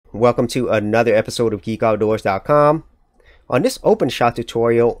Welcome to another episode of geekoutdoors.com. On this Openshot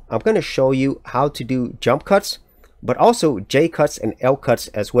tutorial, I'm going to show you how to do jump cuts, but also JCuts and LCuts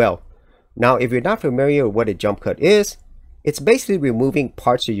as well. Now, if you're not familiar with what a jump cut is, it's basically removing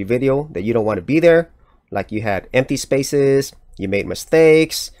parts of your video that you don't want to be there, like you had empty spaces, you made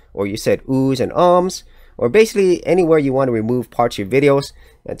mistakes, or you said oohs and ums, or basically anywhere you want to remove parts of your videos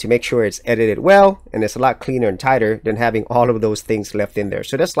and to make sure it's edited well and it's a lot cleaner and tighter than having all of those things left in there.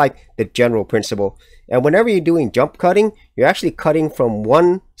 So that's like the general principle. And whenever you're doing jump cutting, you're actually cutting from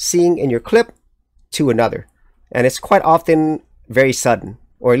one scene in your clip to another. And it's quite often very sudden,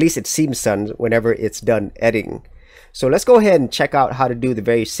 or at least it seems sudden whenever it's done editing. So let's go ahead and check out how to do the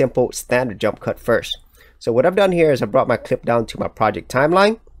very simple standard jump cut first. So what I've done here is I brought my clip down to my project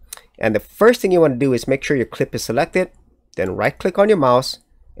timeline. And the first thing you want to do is make sure your clip is selected, then right click on your mouse,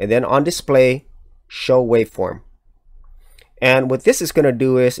 and then on display, show waveform. And what this is going to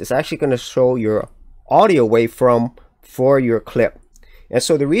do is it's actually going to show your audio waveform for your clip. And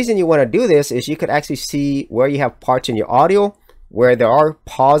so the reason you want to do this is you could actually see where you have parts in your audio where there are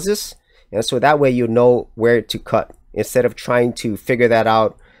pauses, and so that way you know where to cut instead of trying to figure that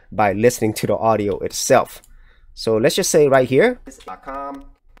out by listening to the audio itself. So let's just say right here,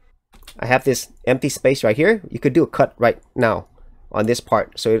 I have this empty space right here. You could do a cut right now on this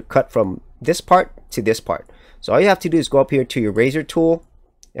part. So it cut from this part to this part. So all you have to do is go up here to your razor tool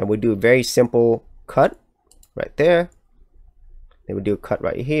and we'll do a very simple cut right there. Then we'll do a cut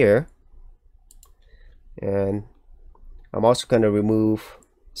right here. And I'm also going to remove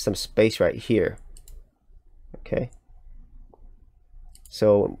some space right here. Okay.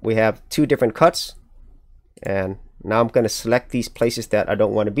 So we have two different cuts. And now I'm going to select these places that I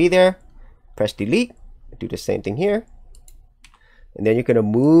don't want to be there. Press delete. Do the same thing here. And then you're going to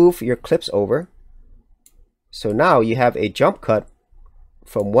move your clips over. So now you have a jump cut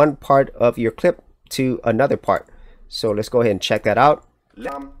from one part of your clip to another part. So let's go ahead and check that out.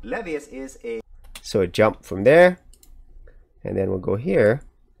 So a jump from there. And then we'll go here.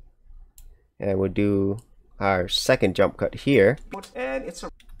 And we'll do our second jump cut here.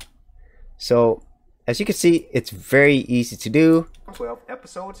 So as you can see, it's very easy to do. 12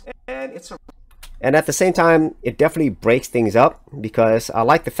 episodes and at the same time, it definitely breaks things up because I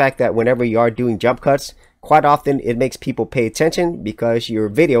like the fact that whenever you are doing jump cuts, quite often it makes people pay attention because your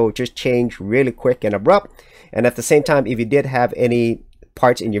video just changed really quick and abrupt. And at the same time, if you did have any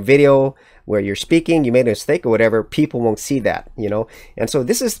parts in your video where you're speaking, you made a mistake or whatever, people won't see that, you know. And so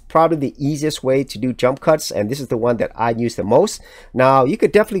this is probably the easiest way to do jump cuts, and this is the one that I use the most. Now you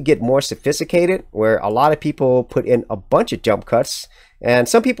could definitely get more sophisticated where a lot of people put in a bunch of jump cuts, and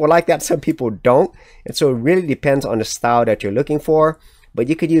some people like that, some people don't. And so it really depends on the style that you're looking for, but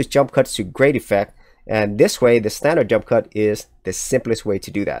you could use jump cuts to great effect. And this way, the standard jump cut is the simplest way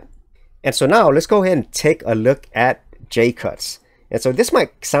to do that. And so now let's go ahead and take a look at JCuts. And so this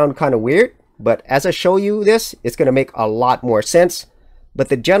might sound kind of weird, but as I show you this, it's going to make a lot more sense. But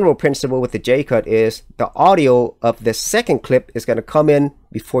the general principle with the JCut is the audio of the second clip is going to come in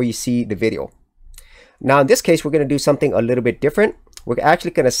before you see the video. Now in this case, we're going to do something a little bit different. We're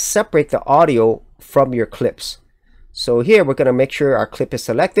actually going to separate the audio from your clips. So here we're going to make sure our clip is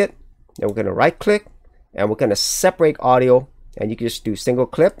selected. Then we're going to right click and we're going to separate audio, and you can just do single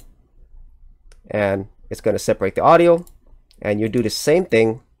clip and it's going to separate the audio. And you do the same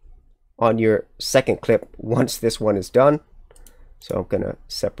thing on your second clip once this one is done. So I'm going to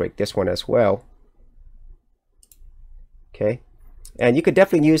separate this one as well. Okay. And you could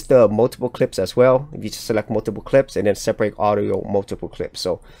definitely use the multiple clips as well. If you just select multiple clips and then separate audio multiple clips.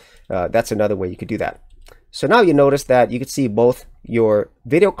 So that's another way you could do that. So now you notice that you can see both your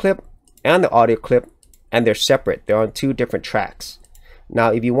video clip and the audio clip, and they're separate. They're on two different tracks. Now,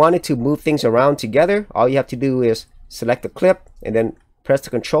 if you wanted to move things around together, all you have to do is select the clip and then press the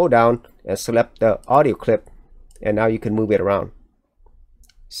control down and select the audio clip, and now you can move it around.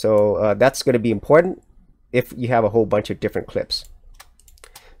 So that's going to be important if you have a whole bunch of different clips.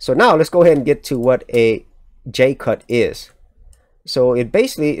 So now let's go ahead and get to what a JCut is. So it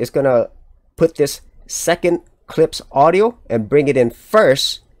basically is going to put this second clip's audio and bring it in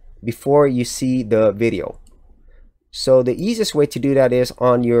first before you see the video. So the easiest way to do that is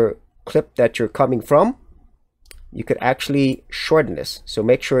on your clip that you're coming from. You could actually shorten this. So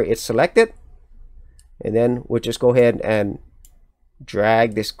make sure it's selected. And then we'll just go ahead and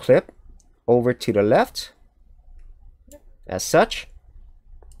drag this clip over to the left as such.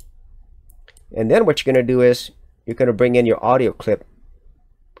 And then what you're going to do is you're going to bring in your audio clip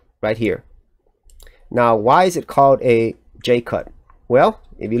right here. Now, why is it called a JCut? Well,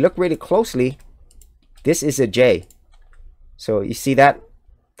 if you look really closely, this is a J. So you see that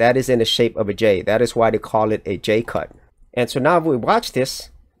that is in the shape of a J. That is why they call it a JCut. And so now if we watch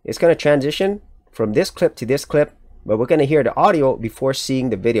this, it's going to transition from this clip to this clip, but we're going to hear the audio before seeing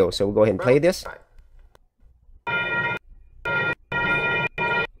the video. So we'll go ahead and play this.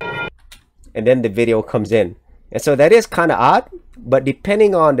 And then the video comes in. And so that is kind of odd, but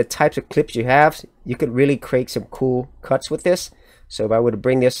depending on the types of clips you have, you could really create some cool cuts with this. So if I were to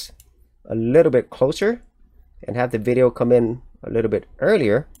bring this a little bit closer and have the video come in a little bit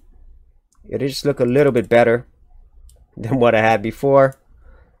earlier, it'll just look a little bit better than what I had before.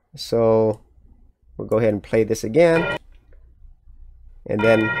 So we'll go ahead and play this again. And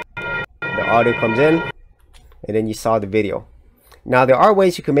then the audio comes in, and then you saw the video. Now there are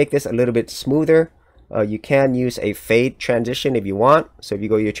ways you can make this a little bit smoother. You can use a fade transition if you want. So if you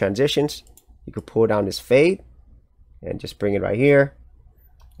go to your transitions, you can pull down this fade and just bring it right here.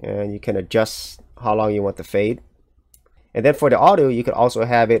 And you can adjust how long you want the fade. And then for the audio, you can also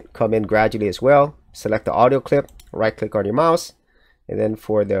have it come in gradually as well. Select the audio clip, right click on your mouse. And then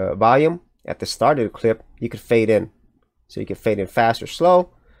for the volume, at the start of the clip, you can fade in. So you can fade in fast or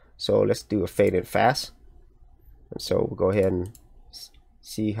slow. So let's do a fade in fast. And so we'll go ahead and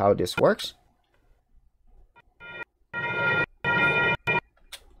see how this works.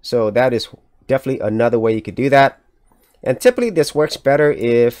 So that is definitely another way you could do that. And typically this works better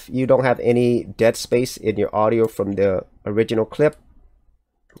if you don't have any dead space in your audio from the original clip.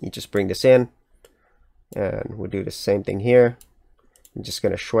 You just bring this in, and we'll do the same thing here. I'm just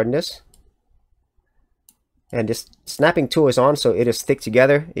going to shorten this. And this snapping tool is on, so it'll stick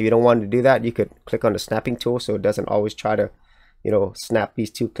together. If you don't want to do that, you could click on the snapping tool so it doesn't always try to, snap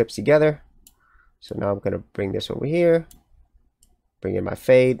these two clips together. So now I'm going to bring this over here, bring in my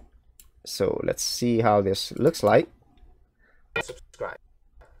fade. So let's see how this looks like. Subscribe.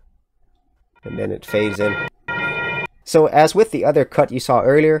 And then it fades in. So as with the other cut you saw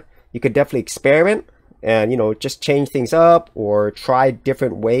earlier, you could definitely experiment and just change things up or try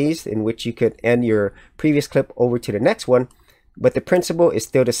different ways in which you could end your previous clip over to the next one. But the principle is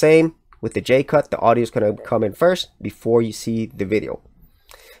still the same. With the JCut, the audio is going to come in first before you see the video.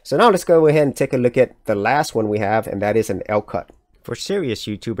 So now let's go ahead and take a look at the last one we have, and that is an LCut. For serious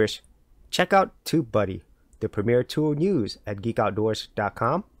YouTubers, check out TubeBuddy, the premier tool used at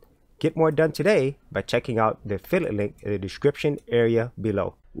geekoutdoors.com. Get more done today by checking out the affiliate link in the description area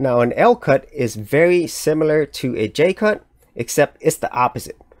below. Now an LCut is very similar to a JCut, except it's the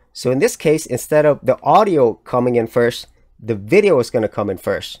opposite. So in this case, instead of the audio coming in first, the video is going to come in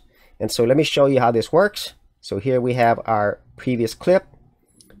first. And so let me show you how this works. So here we have our previous clip,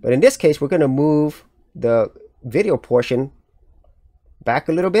 but in this case, we're going to move the video portion back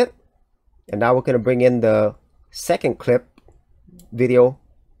a little bit. And now we're going to bring in the second clip video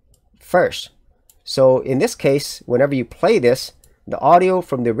first. So in this case, whenever you play this, the audio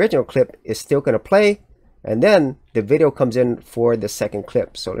from the original clip is still going to play, and then the video comes in for the second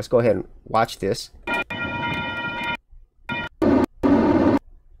clip. So let's go ahead and watch this.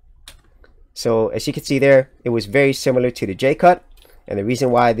 So as you can see there, it was very similar to the JCut, and the reason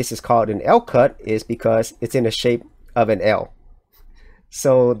why this is called an LCut is because it's in the shape of an L.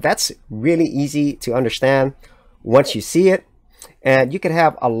 So that's really easy to understand once you see it. And you can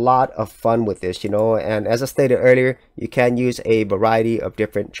have a lot of fun with this, and as I stated earlier, you can use a variety of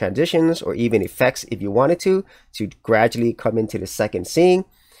different transitions or even effects if you wanted to gradually come into the second scene.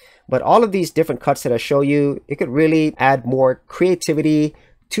 But all of these different cuts that I show you, it could really add more creativity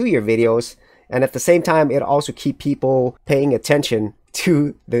to your videos, and at the same time, it also keep people paying attention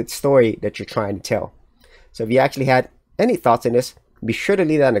to the story that you're trying to tell. So if you actually had any thoughts on this, be sure to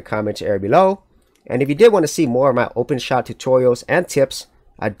leave that in the comments area below. And if you did want to see more of my Openshot tutorials and tips,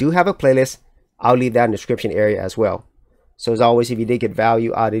 I do have a playlist. I'll leave that in the description area as well. So as always, if you did get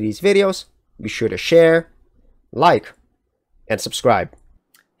value out of these videos, be sure to share, like, and subscribe.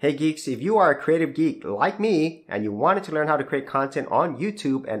 Hey geeks, if you are a creative geek like me and you wanted to learn how to create content on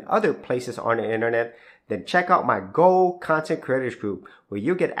YouTube and other places on the internet, then check out my Go Content Creators group, where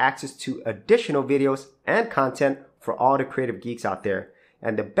you'll get access to additional videos and content for all the creative geeks out there.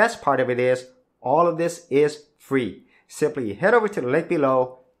 And the best part of it is, all of this is free. Simply head over to the link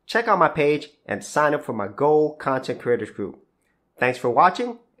below, check out my page, and sign up for my Go Content Creators group. Thanks for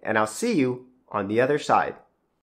watching, and I'll see you on the other side.